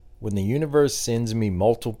When the universe sends me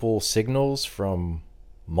multiple signals from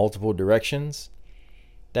multiple directions,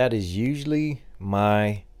 that is usually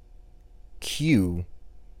my cue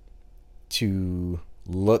to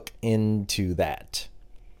look into that.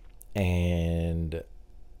 And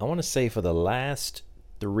I want to say for the last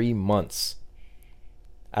 3 months,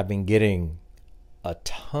 I've been getting a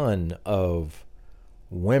ton of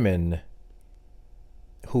women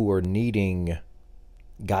who are needing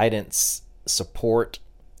guidance, support,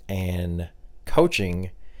 and coaching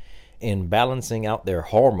in balancing out their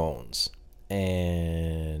hormones.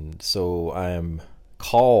 And so I'm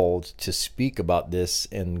called to speak about this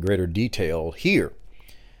in greater detail here.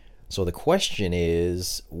 So the question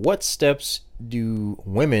is, what steps do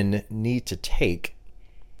women need to take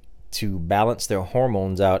to balance their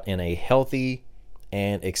hormones out in a healthy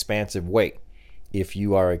and expansive way? If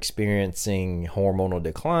you are experiencing hormonal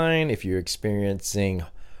decline, if you're experiencing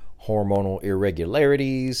hormonal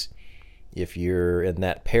irregularities, if you're in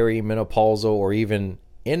that perimenopausal or even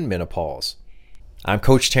in menopause. I'm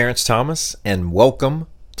Coach Terrence Thomas, and welcome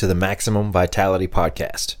to the Maximum Vitality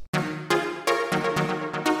Podcast.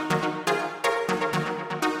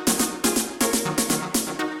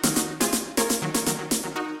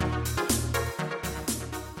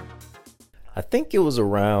 I think it was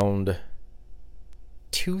around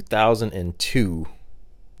 2002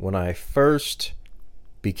 when I first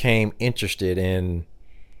became interested in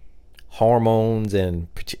hormones and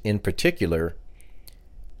in particular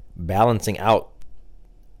balancing out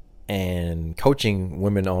and coaching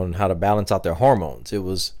women on how to balance out their hormones. It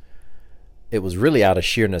was really out of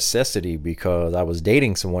sheer necessity because I was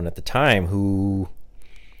dating someone at the time who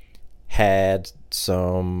had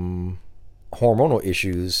some hormonal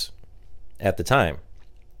issues at the time.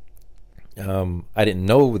 I didn't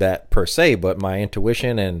know that per se, but my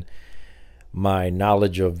intuition and my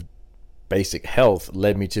knowledge of basic health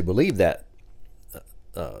led me to believe that.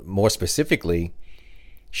 More specifically,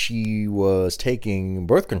 she was taking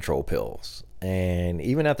birth control pills. And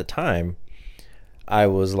even at the time, I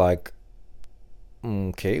was like,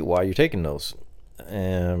 okay, why are you taking those?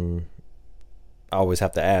 I always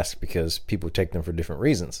have to ask because people take them for different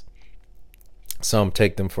reasons. Some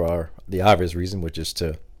take them for the obvious reason, which is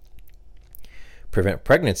to prevent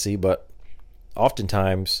pregnancy, but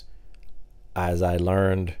oftentimes, as I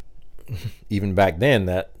learned even back then,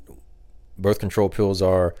 that birth control pills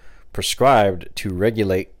are prescribed to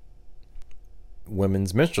regulate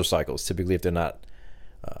women's menstrual cycles. Typically, if they're not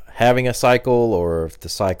having a cycle, or if the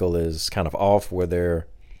cycle is kind of off where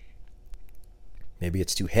maybe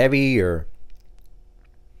it's too heavy or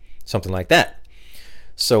something like that.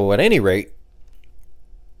 So at any rate,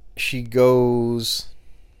 she goes,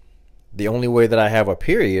 the only way that I have a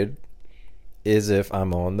period is if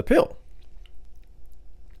I'm on the pill.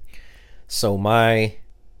 So my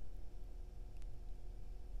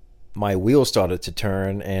wheels started to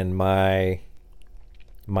turn, and my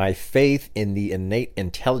faith in the innate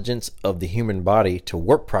intelligence of the human body to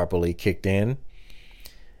work properly kicked in.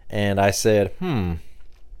 And I said,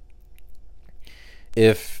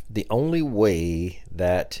 if the only way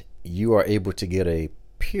that you are able to get a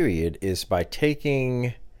period is by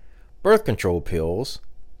taking birth control pills,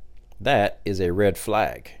 that is a red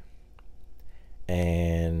flag.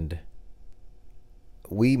 And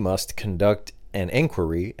we must conduct an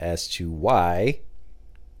inquiry as to why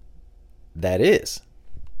that is.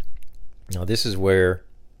 Now, this is where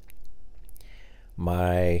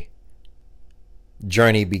my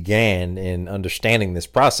journey began in understanding this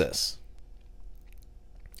process.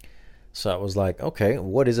 So I was like, okay,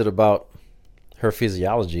 what is it about her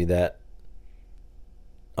physiology that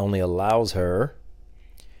only allows her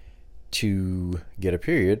to get a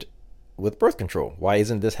period with birth control? Why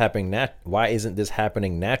isn't this happening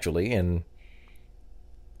naturally? And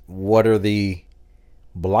what are the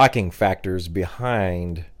blocking factors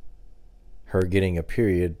behind her getting a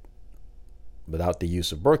period without the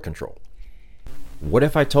use of birth control? What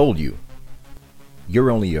if I told you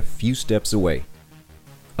you're only a few steps away,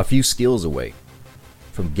 a few skills away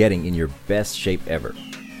from getting in your best shape ever,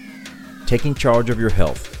 taking charge of your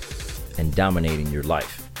health and dominating your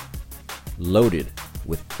life, loaded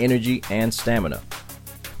with energy and stamina,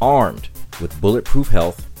 armed with bulletproof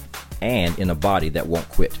health, and in a body that won't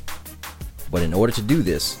quit? But in order to do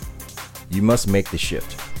this, you must make the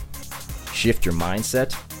shift. Shift your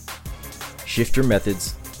mindset, shift your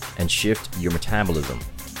methods, and shift your metabolism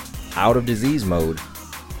out of disease mode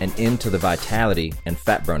and into the vitality and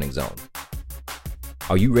fat burning zone.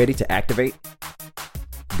 Are you ready to activate?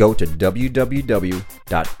 Go to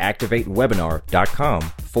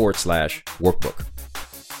www.activatewebinar.com/workbook.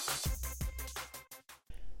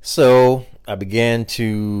 So I began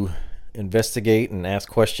to investigate and ask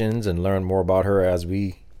questions and learn more about her as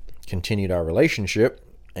we continued our relationship.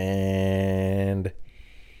 And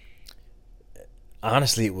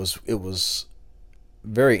honestly, it was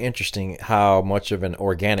very interesting how much of an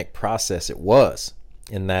organic process it was,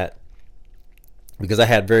 in that, because I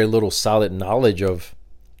had very little solid knowledge of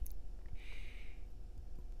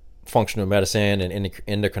functional medicine and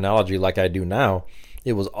endocrinology like I do now,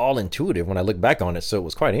 it was all intuitive when I look back on it. So it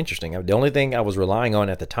was quite interesting. The only thing I was relying on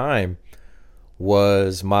at the time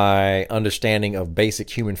was my understanding of basic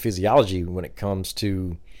human physiology when it comes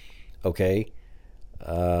to, okay,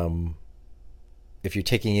 if you're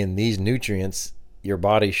taking in these nutrients, your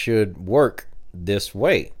body should work this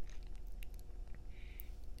way.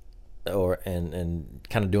 And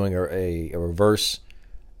kind of doing a reverse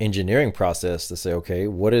engineering process to say, okay,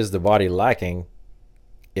 what is the body lacking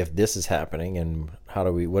if this is happening, and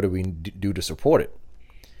what do we do to support it?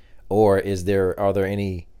 Or are there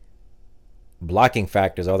any blocking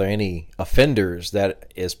factors? Are there any offenders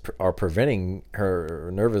that are preventing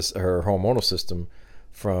her hormonal system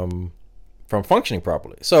from functioning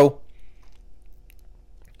properly? So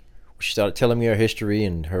she started telling me her history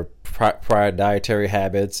and her prior dietary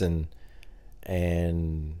habits and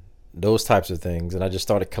those types of things, and I just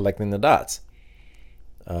started collecting the dots.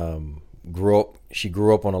 She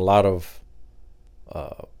grew up on a lot of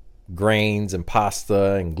grains and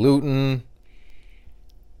pasta and gluten,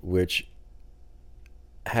 which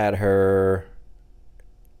had her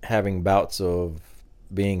having bouts of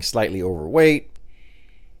being slightly overweight.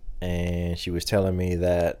 And she was telling me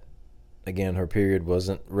that, again, her period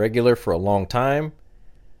wasn't regular for a long time,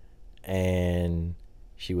 and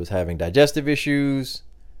she was having digestive issues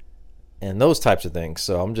and those types of things.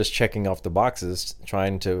 So I'm just checking off the boxes,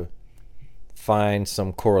 trying to find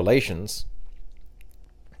some correlations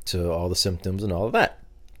to all the symptoms and all of that.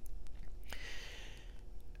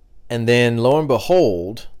 And then lo and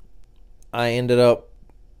behold, I ended up,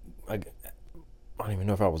 I don't even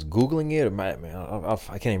know if I was Googling it, or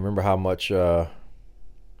I can't even remember how much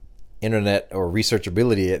internet or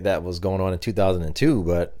researchability that was going on in 2002,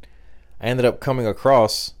 but I ended up coming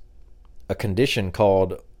across a condition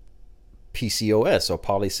called PCOS, or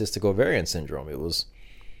polycystic ovarian syndrome. It was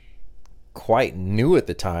quite new at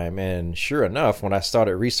the time, and sure enough, when I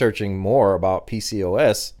started researching more about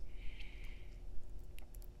PCOS,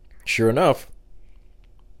 sure enough,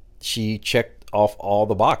 she checked off all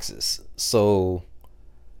the boxes. So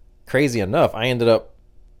crazy enough, I ended up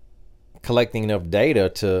collecting enough data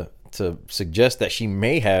to suggest that she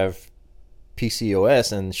may have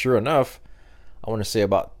PCOS, and sure enough, I want to say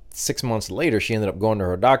about 6 months later, she ended up going to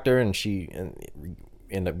her doctor, and she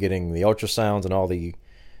ended up getting the ultrasounds and all the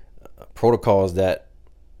protocols that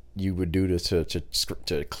you would do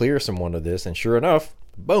to clear someone of this, and sure enough,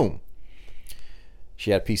 boom,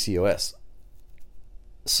 she had PCOS.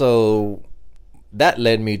 So that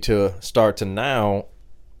led me to start to now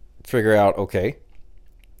figure out, okay,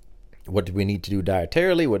 what do we need to do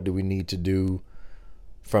dietarily? What do we need to do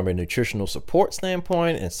from a nutritional support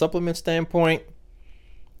standpoint and supplement standpoint?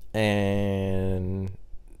 And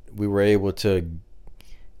we were able to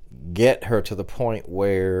get her to the point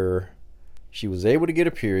where she was able to get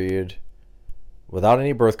a period without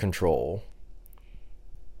any birth control,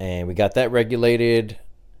 and we got that regulated.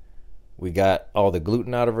 We got all the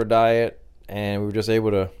gluten out of her diet, and we were just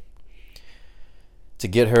able to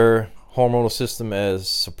get her hormonal system as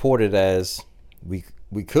supported as we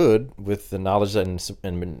could with the knowledge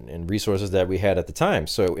and resources that we had at the time.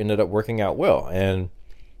 So it ended up working out well, and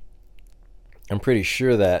I'm pretty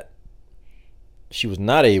sure that she was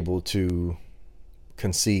not able to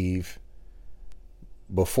conceive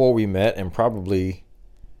before we met, and probably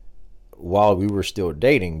while we were still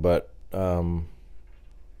dating, but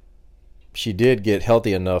she did get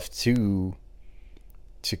healthy enough to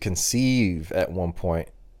conceive at one point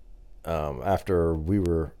after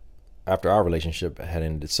our relationship had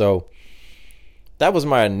ended. So that was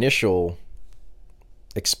my initial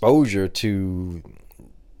exposure to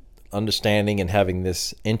understanding and having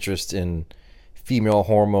this interest in female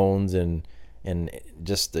hormones and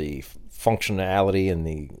just the functionality and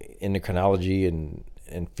the endocrinology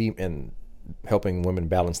and helping women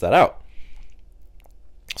balance that out.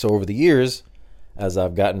 So over the years, as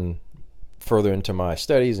I've gotten further into my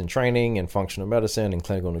studies and training in functional medicine and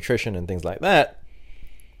clinical nutrition and things like that,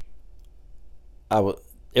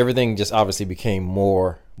 everything just obviously became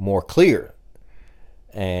more clear.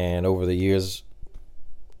 And over the years,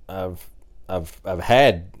 I've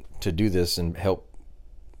had to do this and help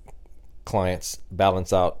clients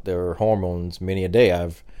balance out their hormones many a day.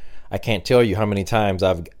 I can't tell you how many times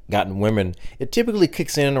I've gotten women. It typically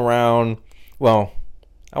kicks in around well,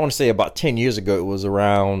 I want to say about 10 years ago, it was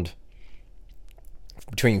around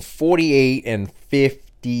between 48 and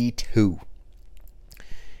 52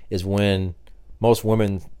 is when most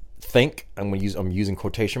women think, I'm using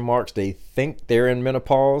quotation marks, they think they're in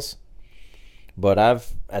menopause. But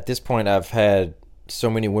at this point, I've had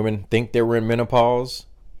so many women think they were in menopause.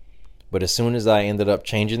 But as soon as I ended up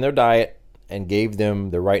changing their diet and gave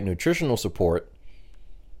them the right nutritional support,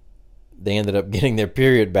 they ended up getting their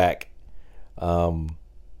period back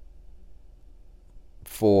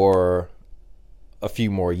for a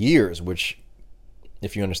few more years, which,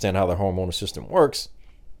 if you understand how the hormonal system works,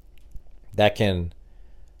 that can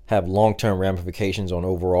have long-term ramifications on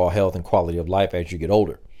overall health and quality of life as you get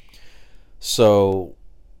older. So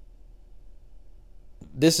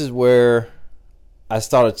this is where I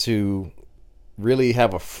started to really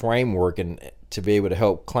have a framework and to be able to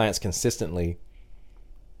help clients consistently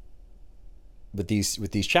with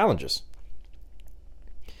these challenges.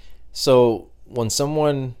 So when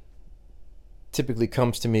someone typically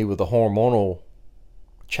comes to me with a hormonal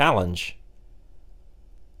challenge,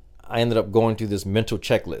 I ended up going through this mental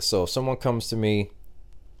checklist. So if someone comes to me,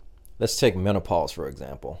 let's take menopause, for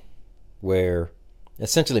example, where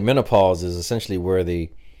essentially menopause is essentially where the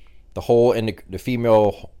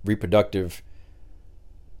female reproductive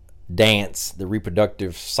dance, the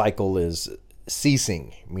reproductive cycle is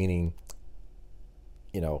ceasing, meaning,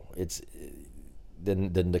 it's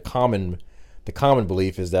the common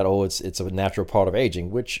belief is that, it's a natural part of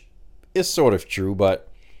aging, which is sort of true, but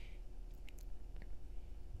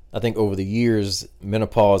I think over the years,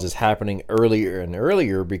 menopause is happening earlier and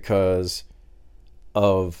earlier because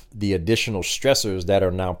of the additional stressors that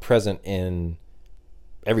are now present in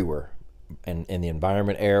everywhere, and in the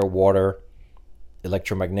environment, air, water,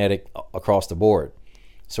 electromagnetic, across the board.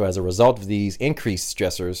 So as a result of these increased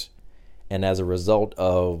stressors, and as a result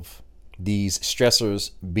of these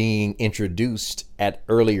stressors being introduced at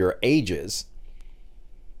earlier ages,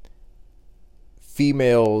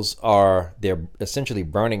 they're essentially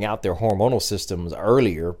burning out their hormonal systems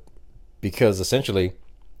earlier, because essentially,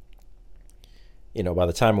 by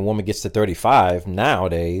the time a woman gets to 35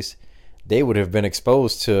 nowadays, they would have been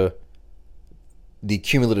exposed to the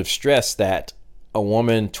cumulative stress that a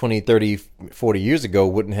woman 20, 30, 40 years ago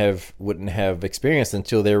wouldn't have experienced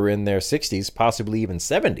until they were in their 60s, possibly even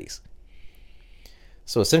 70s.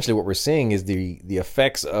 So essentially what we're seeing is the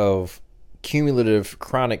effects of cumulative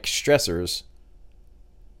chronic stressors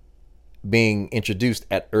being introduced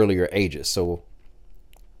at earlier ages. So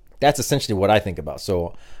that's essentially what I think about.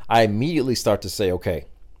 So I immediately start to say, okay,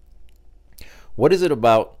 what is it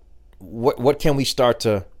about? What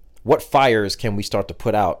fires can we start to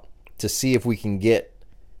put out to see if we can get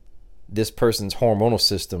this person's hormonal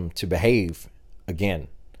system to behave again,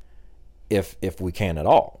 if we can at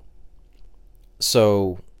all?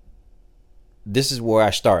 So this is where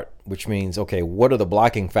I start, which means, okay, what are the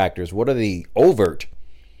blocking factors? What are the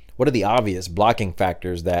obvious blocking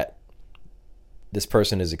factors that this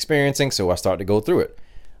person is experiencing? So I start to go through it.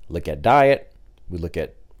 Look at diet. We look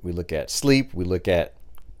at sleep. We look at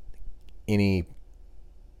any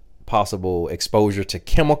possible exposure to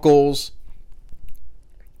chemicals.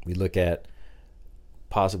 We look at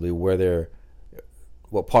possibly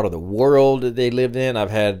what part of the world that they lived in.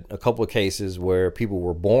 I've had a couple of cases where people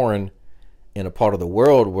were born in a part of the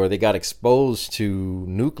world where they got exposed to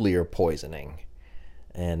nuclear poisoning,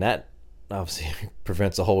 and that obviously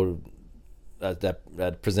presents a whole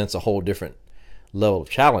different level of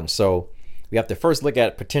challenge. So we have to first look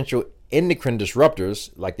at potential endocrine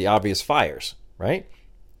disruptors, like the obvious fires, right?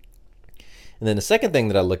 And then the second thing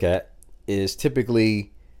that I look at is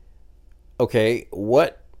typically, okay,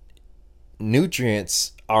 what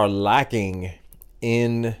nutrients are lacking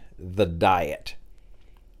in the diet?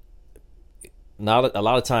 Not a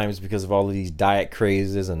lot of times, because of all of these diet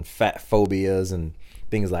crazes and fat phobias and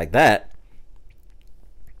things like that,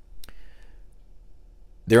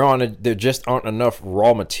 there just aren't enough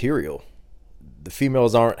raw material. The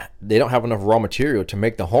females they don't have enough raw material to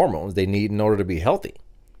make the hormones they need in order to be healthy.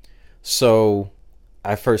 So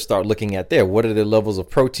I first start looking at what are the levels of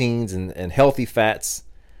proteins and healthy fats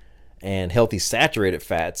and healthy saturated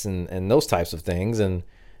fats and those types of things. And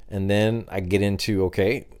then I get into,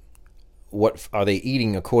 okay, what are they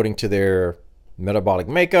eating according to their metabolic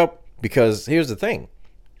makeup? Because here's the thing.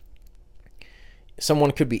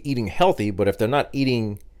 Someone could be eating healthy, but if they're not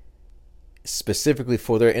eating specifically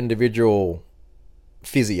for their individual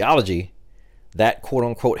physiology, that quote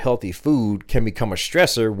unquote healthy food can become a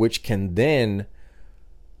stressor, which can then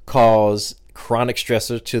cause chronic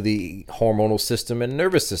stressor to the hormonal system and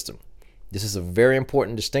nervous system. This is a very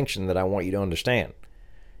important distinction that I want you to understand.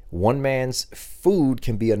 one man's food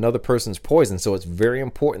can be another person's poison. So it's very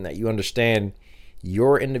important that you understand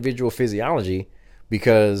your individual physiology,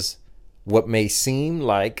 because what may seem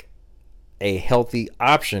like a healthy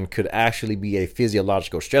option could actually be a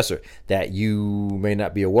physiological stressor that you may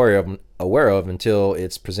not be aware of until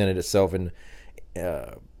it's presented itself in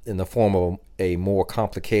the form of a more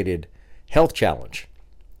complicated health challenge.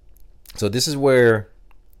 So this is where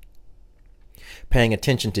paying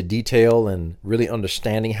attention to detail and really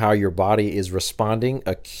understanding how your body is responding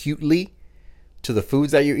acutely to the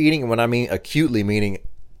foods that you're eating. And when I mean acutely, meaning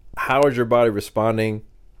how is your body responding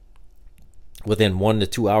within 1 to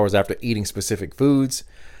 2 hours after eating specific foods.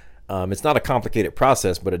 It's not a complicated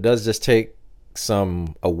process, but it does just take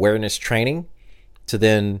some awareness training to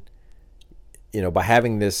then, by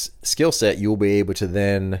having this skill set, you'll be able to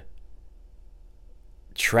then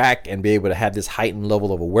track and be able to have this heightened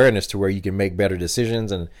level of awareness to where you can make better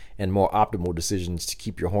decisions and more optimal decisions to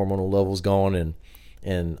keep your hormonal levels going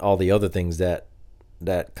and all the other things that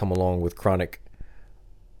come along with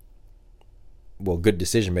good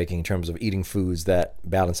decision making in terms of eating foods that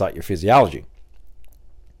balance out your physiology.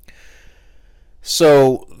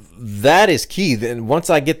 So that is key. Then once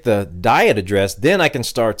I get the diet addressed, then I can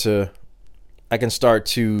start to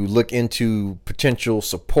look into potential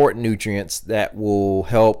support nutrients that will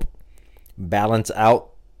help balance out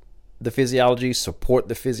the physiology, support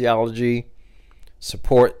the physiology,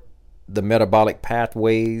 support the metabolic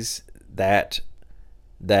pathways that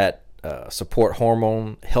support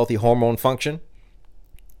healthy hormone function.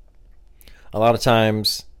 A lot of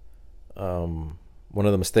times, one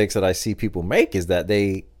of the mistakes that I see people make is that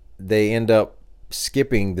they end up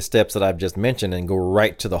skipping the steps that I've just mentioned and go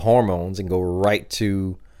right to the hormones and go right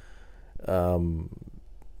to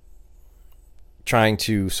trying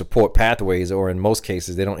to support pathways, or in most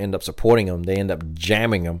cases, they don't end up supporting them. They end up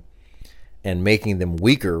jamming them and making them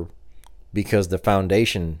weaker because the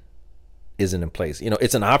foundation isn't in place.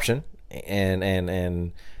 It's an option,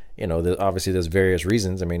 and obviously there's various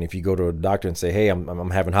reasons. I mean, if you go to a doctor and say, hey,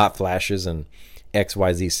 I'm having hot flashes and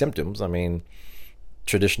XYZ symptoms, I mean,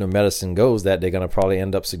 traditional medicine goes that they're going to probably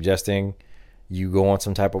end up suggesting you go on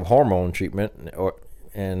some type of hormone treatment,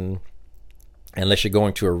 and unless you're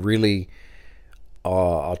going to a really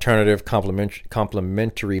alternative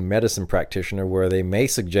complementary medicine practitioner, where they may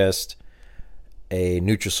suggest a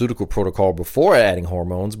nutraceutical protocol before adding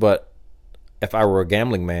hormones. But if I were a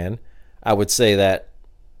gambling man, I would say that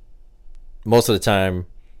most of the time,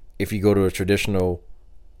 if you go to a traditional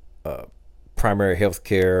primary health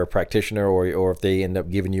care practitioner, or if they end up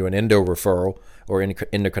giving you an endo referral or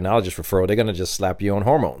endocrinologist referral, they're going to just slap you on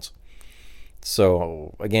hormones.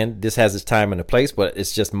 So again, this has its time and a place, but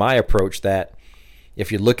it's just my approach that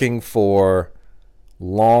if you're looking for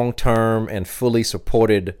long-term and fully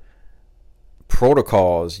supported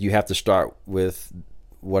protocols, you have to start with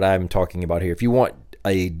what I'm talking about here. If you want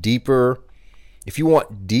deeper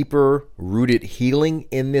rooted healing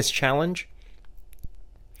in this challenge,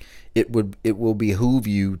 it will behoove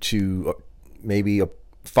you to maybe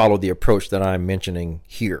follow the approach that I'm mentioning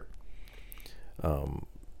here.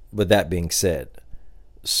 With that being said,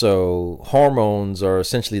 so hormones are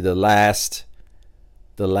essentially the last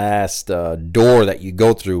door that you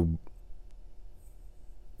go through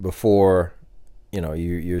before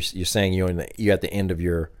you're saying you're at the end of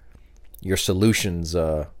your solutions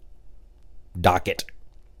docket.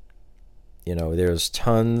 There's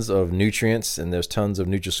tons of nutrients and there's tons of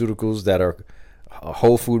nutraceuticals that are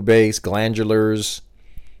whole food based, glandulars,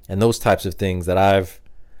 and those types of things that I've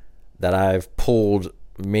pulled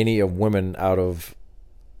many of women out of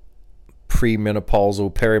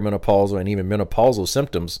premenopausal, perimenopausal, and even menopausal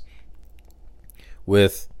symptoms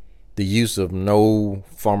with the use of no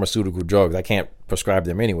pharmaceutical drugs. I can't prescribe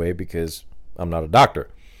them anyway because I'm not a doctor,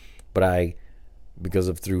 but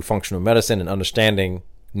through functional medicine and understanding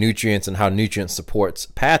nutrients and how nutrients supports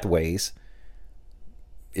pathways,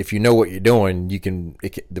 if you know what you're doing,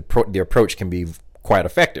 the approach can be quite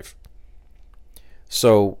effective.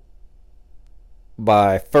 So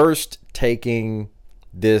by first taking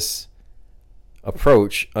this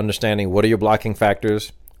approach, understanding what are your blocking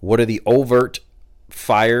factors, what are the overt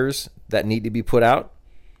fires that need to be put out,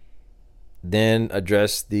 then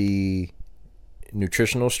address the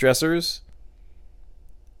nutritional stressors,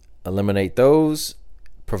 eliminate those,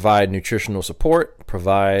 provide nutritional support,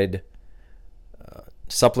 provide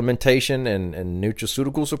supplementation and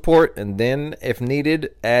nutraceutical support, and then if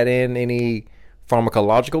needed, add in any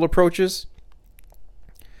pharmacological approaches.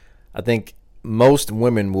 I think most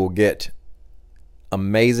women will get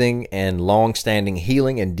amazing and long-standing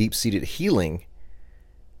healing and deep-seated healing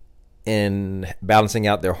in balancing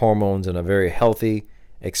out their hormones in a very healthy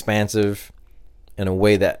expansive in a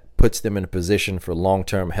way that puts them in a position for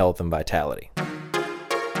long-term health and vitality.